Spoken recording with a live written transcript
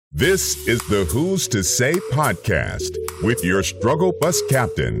This is the Who's to Say podcast with your struggle bus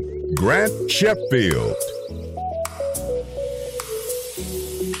captain, Grant Sheffield.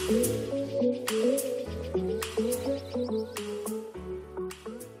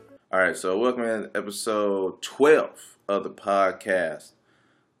 All right, so welcome to episode 12 of the podcast.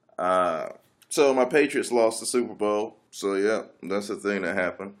 So my Patriots lost the Super Bowl. So yeah, that's the thing that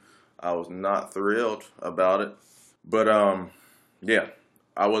happened. I was not thrilled about it. But yeah,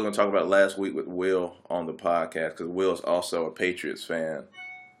 I was going to talk about it last week with Will on the podcast because Will is also a Patriots fan.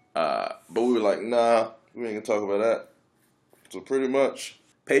 But we were like, nah, we ain't going to talk about that. So pretty much,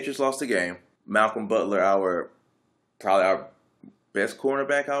 Patriots lost the game. Malcolm Butler, probably our best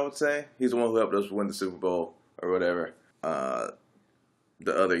cornerback, I would say. He's the one who helped us win the Super Bowl or whatever the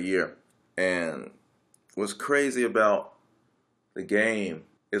other year. And what's crazy about the game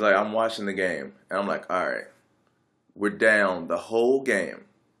is like I'm watching the game and I'm like, all right, we're down the whole game.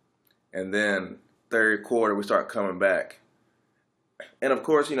 And then third quarter, we start coming back. And of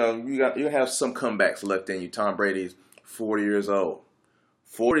course, you have some comebacks left in you. Tom Brady's 40 years old.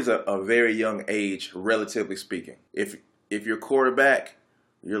 40 is a very young age, relatively speaking. If you're quarterback,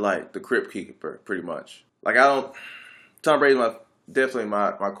 you're like the crypt keeper, pretty much. Tom Brady's definitely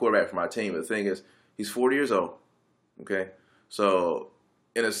my quarterback for my team. But the thing is, he's 40 years old. Okay? So,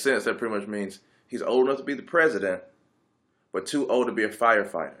 in a sense, that pretty much means he's old enough to be the president, but too old to be a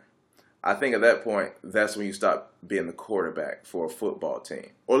firefighter. I think at that point, that's when you stop being the quarterback for a football team,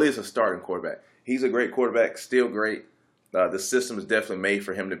 or at least a starting quarterback. He's a great quarterback, still great. The system is definitely made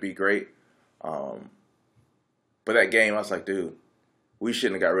for him to be great. But that game, I was like, dude, we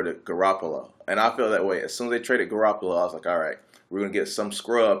shouldn't have got rid of Garoppolo. And I felt that way. As soon as they traded Garoppolo, I was like, all right, we're going to get some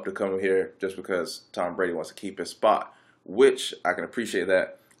scrub to come here just because Tom Brady wants to keep his spot, which I can appreciate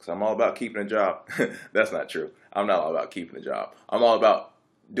that because I'm all about keeping a job. That's not true. I'm not all about keeping a job. I'm all about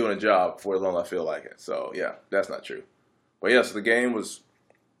doing a job for as long as I feel like it. So, yeah, that's not true. But, yeah, so the game was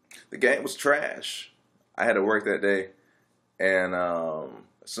trash. I had to work that day. And as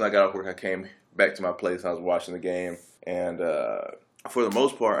soon as I got off work, I came back to my place. And I was watching the game. And for the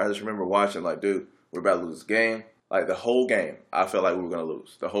most part, I just remember watching, like, dude, we're about to lose this game. Like, the whole game, I felt like we were going to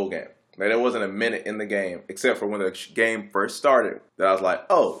lose. The whole game. Like, there wasn't a minute in the game, except for when the game first started, that I was like,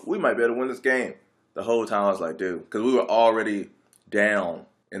 oh, we might be able to win this game. The whole time I was like, dude, because we were already down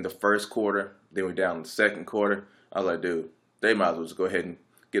in the first quarter. Then we were down in the second quarter. I was like, dude, they might as well just go ahead and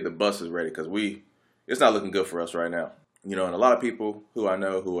get the buses ready because it's not looking good for us right now. You know, and a lot of people who I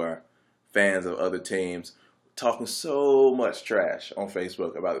know who are fans of other teams talking so much trash on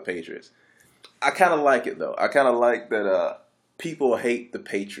Facebook about the Patriots. I kind of like it, though. I kind of like that people hate the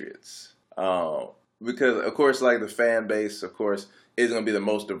Patriots. Because, of course, like the fan base, of course, is going to be the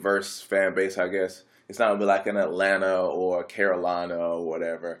most diverse fan base, I guess. It's not going to be like in Atlanta or Carolina or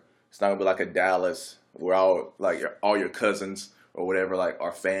whatever. It's not going to be like a Dallas where all your cousins or whatever like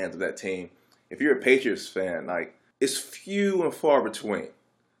are fans of that team. If you're a Patriots fan, like, it's few and far between.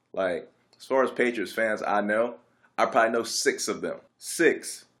 Like, as far as Patriots fans I probably know 6 of them.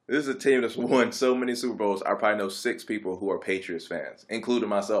 6. This is a team that's won so many Super Bowls. I probably know 6 people who are Patriots fans, including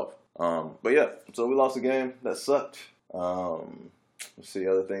myself. But yeah, so we lost the game. That sucked. Let's see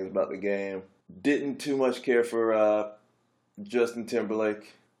other things about the game. Didn't too much care for Justin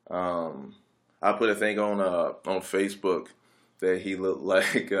Timberlake. I put a thing on Facebook that he looked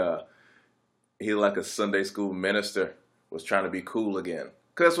like a Sunday school minister was trying to be cool again.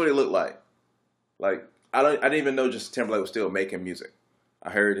 Cause that's what he looked like. Like I didn't even know Justin Timberlake was still making music.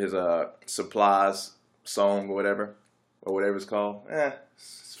 I heard his Supplies song or whatever it's called.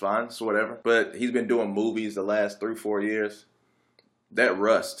 It's fine, it's whatever. But he's been doing movies the last 3-4 years. That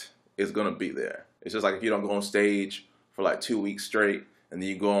rust is gonna be there. It's just like if you don't go on stage for like 2 weeks straight, and then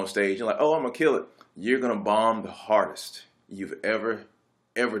you go on stage, you're like, oh, I'm gonna kill it. You're gonna bomb the hardest you've ever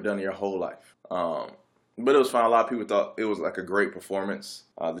done in your whole life. But it was fine. A lot of people thought it was like a great performance.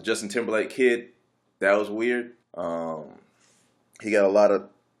 The Justin Timberlake kid, that was weird. He got a lot of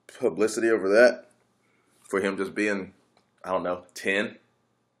publicity over that for him just being, 10.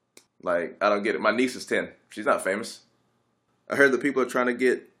 Like, I don't get it. My niece is 10. She's not famous. I heard that people are trying to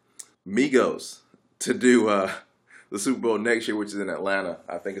get Migos to do the Super Bowl next year, which is in Atlanta.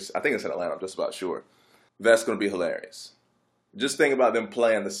 I think it's in Atlanta. I'm just about sure. That's going to be hilarious. Just think about them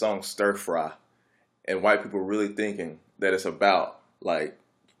playing the song Stir Fry and white people really thinking that it's about, like,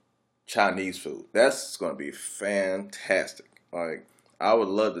 Chinese food. That's going to be fantastic. Like, I would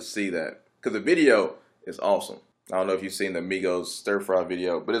love to see that because the video is awesome. I don't know if you've seen the Migos Stir Fry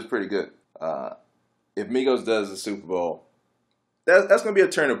video, but it's pretty good. If Migos does the Super Bowl, that's going to be a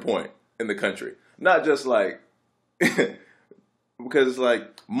turning point in the country. Not just like because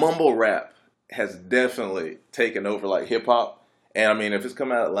like mumble rap has definitely taken over like hip hop. And I mean, if it's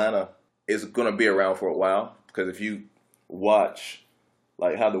coming out of Atlanta, it's gonna be around for a while. Because if you watch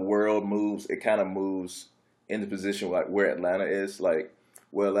like how the world moves, it kind of moves in the position like where Atlanta is, like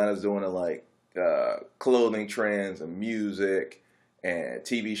what Atlanta's doing in like clothing trends and music and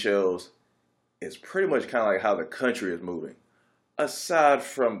TV shows. It's pretty much kind of like how the country is moving, aside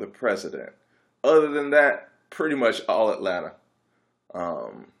from the president. Other than that, pretty much all Atlanta.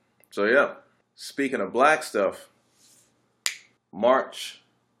 So yeah, speaking of black stuff, March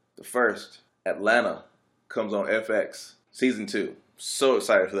the 1st, Atlanta comes on FX, season 2. So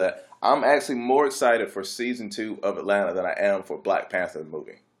excited for that. I'm actually more excited for season 2 of Atlanta than I am for Black Panther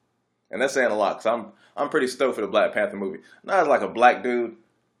movie. And that's saying a lot, because I'm pretty stoked for the Black Panther movie. Not as like a black dude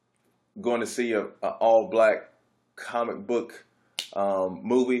going to see a all-black comic book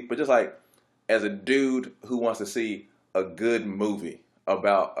movie, but just like as a dude who wants to see a good movie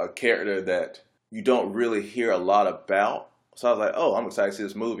about a character that you don't really hear a lot about. So I was like, oh, I'm excited to see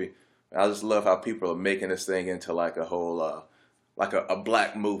this movie. And I just love how people are making this thing into like a whole, like a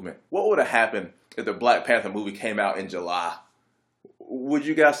black movement. What would have happened if the Black Panther movie came out in July? Would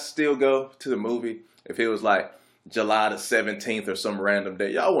you guys still go to the movie if it was like July the 17th or some random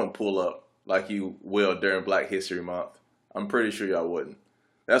day? Y'all wouldn't pull up like you will during Black History Month. I'm pretty sure y'all wouldn't.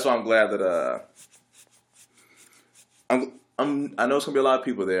 That's why I'm glad that I know it's gonna be a lot of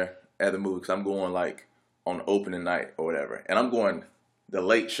people there at the movie because I'm going like on opening night or whatever, and I'm going the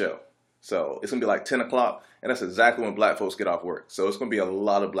late show, so it's gonna be like 10 o'clock, and that's exactly when black folks get off work. So it's gonna be a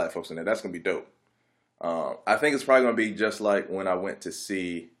lot of black folks in there. That's gonna be dope. I think it's probably gonna be just like when I went to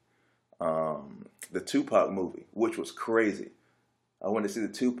see the Tupac movie, which was crazy. I went to see the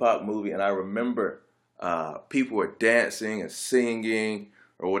Tupac movie, and I remember people were dancing and singing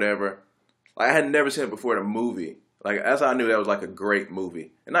or whatever. Like I had never seen it before in a movie. Like that's how I knew that was like a great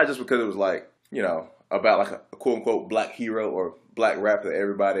movie, and not just because it was like about like a quote unquote black hero or black rapper that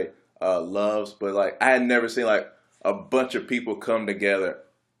everybody loves, but like I had never seen like a bunch of people come together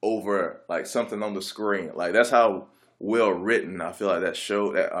over like something on the screen. Like that's how well written I feel like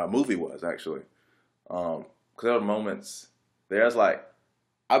that movie was actually. Because there were moments. There's like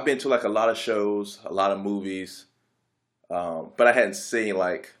I've been to like a lot of shows, a lot of movies, but I hadn't seen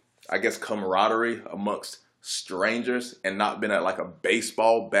like I guess camaraderie amongst strangers and not been at like a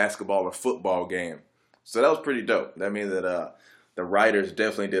baseball, basketball, or football game. So that was pretty dope. That means that the writers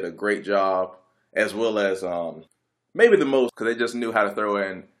definitely did a great job, as well as maybe the most, because they just knew how to throw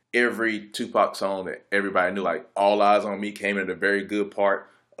in every Tupac song that everybody knew. Like All Eyes on Me came in a very good part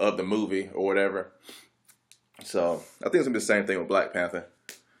of the movie or whatever. So I think it's gonna be the same thing with Black Panther.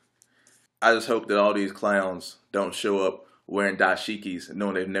 I just hope that all these clowns don't show up wearing dashikis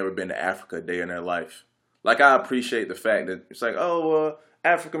knowing they've never been to Africa a day in their life. Like, I appreciate the fact that it's like,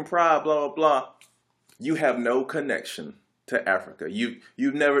 African pride, blah, blah, blah. You have no connection to Africa. You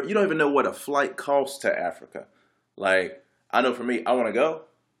don't even know what a flight costs to Africa. Like, I know for me, I want to go,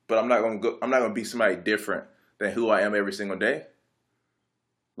 but I'm not going to be somebody different than who I am every single day.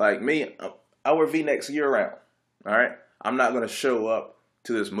 Like me, I wear V-necks year round, all right? I'm not going to show up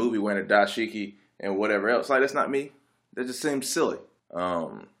to this movie wearing a dashiki and whatever else. Like, that's not me. That just seems silly.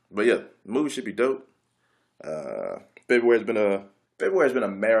 But yeah, the movie should be dope. February's been a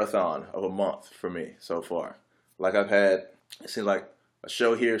marathon of a month for me so far. Like I've had, it seems like a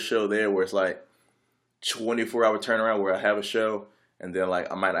show here, a show there, where it's like 24-hour turnaround where I have a show, and then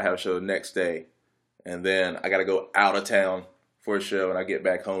like I might not have a show the next day, and then I got to go out of town for a show, and I get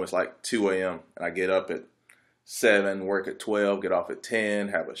back home, it's like 2 a.m., and I get up at 7, work at 12, get off at 10,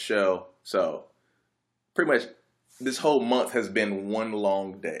 have a show. So pretty much this whole month has been one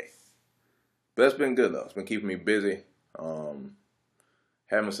long day. But that's been good, though. It's been keeping me busy,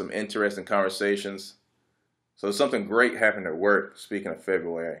 having some interesting conversations. So something great happened at work, speaking of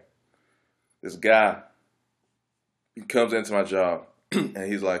February. This guy, he comes into my job, and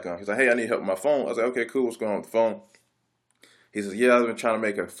he's like, hey, I need help with my phone. I was like, okay, cool, what's going on with the phone? He says, yeah, I've been trying to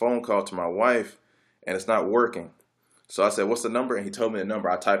make a phone call to my wife, and it's not working. So I said, what's the number? And he told me the number.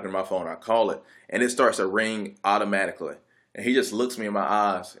 I type it in my phone, I call it, and it starts to ring automatically. And he just looks me in my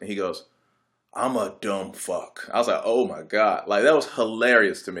eyes, and he goes, I'm a dumb fuck. I was like, oh my God. Like, that was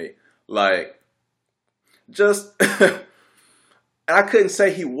hilarious to me. Like, just, and I couldn't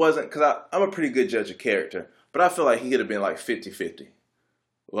say he wasn't, because I'm a pretty good judge of character, but I feel like he could have been like 50-50.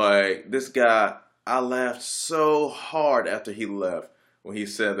 Like, this guy, I laughed so hard after he left when he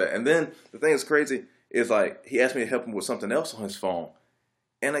said that. And then the thing that's crazy is like, he asked me to help him with something else on his phone.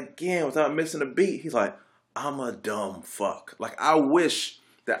 And again, without missing a beat, he's like, I'm a dumb fuck. Like, I wish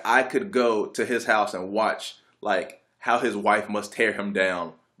that I could go to his house and watch like how his wife must tear him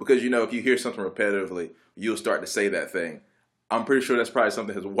down. Because, if you hear something repetitively, you'll start to say that thing. I'm pretty sure that's probably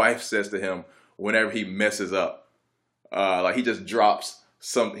something his wife says to him whenever he messes up. Like he just drops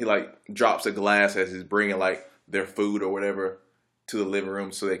drops a glass as he's bringing like their food or whatever to the living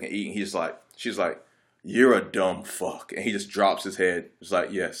room so they can eat. And she's like, "You're a dumb fuck." And he just drops his head. It's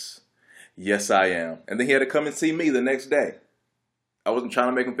like, yes, I am. And then he had to come and see me the next day. I wasn't trying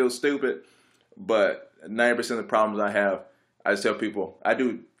to make him feel stupid, but 90% of the problems I have, I just tell people, I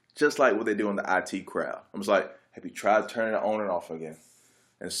do just like what they do in the IT crowd. I'm just like, have you tried turning it on and off again?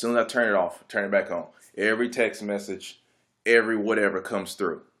 And as soon as I turn it off, turn it back on, every text message, every whatever comes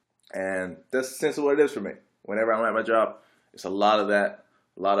through. And that's essentially what it is for me. Whenever I'm at my job, it's a lot of that,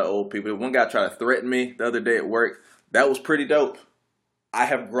 a lot of old people. One guy tried to threaten me the other day at work. That was pretty dope. I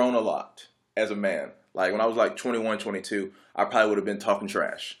have grown a lot as a man. Like when I was like 21, 22, I probably would have been talking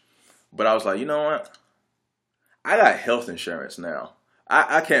trash. But I was like, you know what? I got health insurance now.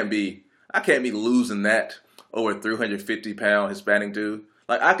 I can't be losing that over a 350-pound Hispanic dude.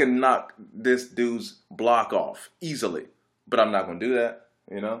 Like I can knock this dude's block off easily, but I'm not gonna do that.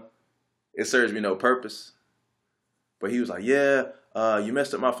 It serves me no purpose. But he was like, "Yeah, you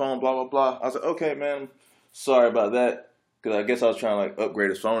messed up my phone, blah blah blah." I was like, "Okay, man, sorry about that." Because I guess I was trying to like upgrade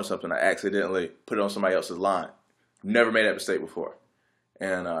his phone or something. I accidentally put it on somebody else's line. Never made that mistake before.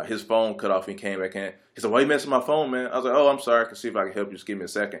 And his phone cut off and he came back in. He said, "Why you messing with my phone, man?" I was like, "Oh, I'm sorry. I can see if I can help you. Just give me a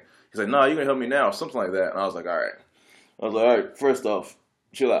second." He's like, "No, you can help me now," or something like that. And I was like, "All right." I was like, "All right, first off,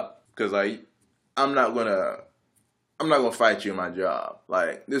 chill out." Because I'm not gonna fight you in my job.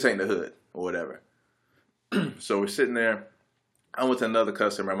 Like, this ain't the hood or whatever. So we're sitting there. I went to another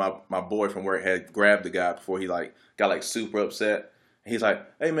customer. My boy from work had grabbed the guy before he got super upset. He's like,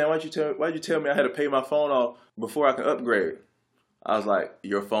 "Hey man, why'd you tell me I had to pay my phone off before I can upgrade?" I was like,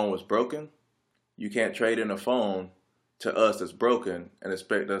 "Your phone was broken. You can't trade in a phone to us that's broken and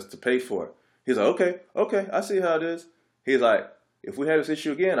expect us to pay for it." He's like, okay, I see how it is. He's like, "If we have this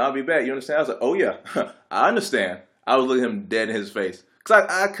issue again, I'll be back. You understand?" I was like, "Oh yeah, I understand." I was looking him dead in his face. Cause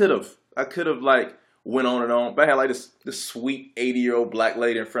I could have like went on and on, but I had like this sweet 80-year-old black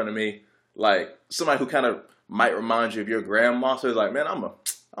lady in front of me, like somebody who kind of might remind you of your grandma. So it's like, man, I'm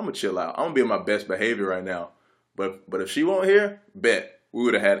gonna chill out. I'm gonna be in my best behavior right now. But if she won't hear, bet we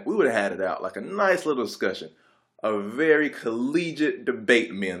would have had it out, like a nice little discussion, a very collegiate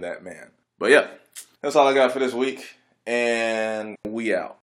debate, me and that man. But yeah, that's all I got for this week, and we out.